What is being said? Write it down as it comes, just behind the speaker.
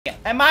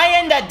Am I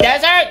in the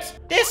desert?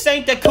 This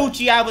ain't the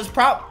coochie I was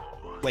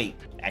Wait,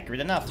 accurate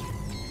enough.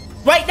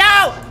 Wait,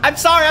 no! I'm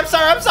sorry.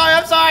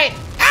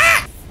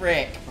 Ah!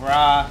 Frick,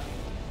 bruh.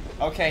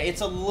 Okay,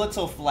 it's a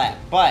little flat,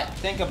 but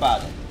think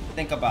about it.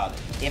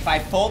 If I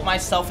fold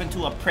myself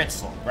into a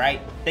pretzel, right?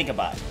 Think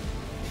about it.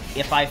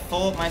 If I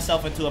fold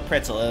myself into a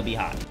pretzel, it'll be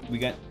hot.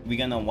 We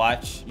gonna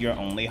watch your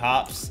only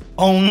hops?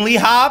 Only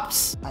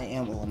hops? I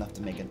am old enough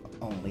to make an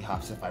only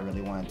hops if I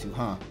really wanted to,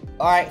 huh?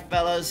 All right,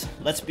 fellas,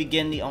 let's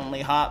begin the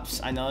only hops.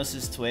 I know this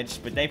is Twitch,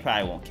 but they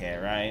probably won't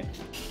care, right?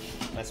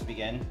 Let's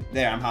begin.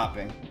 There, I'm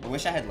hopping. I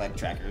wish I had leg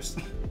trackers.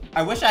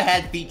 I wish I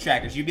had feet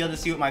trackers. You'd be able to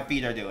see what my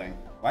feet are doing.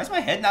 Why is my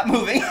head not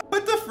moving?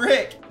 What the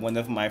frick? One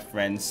of my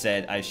friends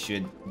said I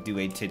should do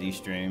a titty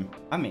stream.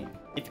 I mean,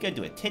 if you're gonna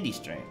do a titty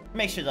stream,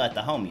 make sure to let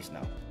the homies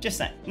know. Just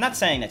saying. Not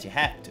saying that you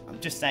have to. I'm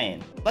just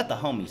saying, let the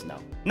homies know.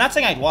 Not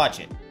saying I'd watch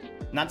it.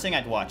 Not saying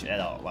I'd watch it at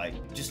all. Like,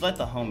 just let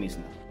the homies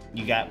know.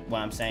 You got what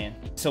I'm saying?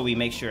 So we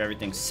make sure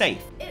everything's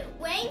safe. It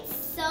rained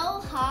so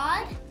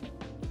hard,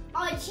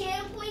 our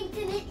trampoline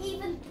didn't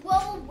even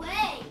blow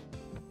away.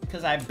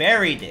 Because I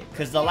buried it.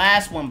 Because the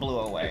last one blew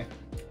away.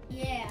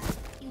 Yeah,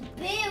 you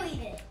buried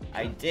it.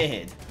 I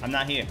did. I'm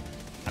not here.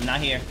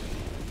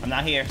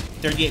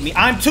 38 me.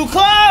 I'm too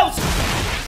close!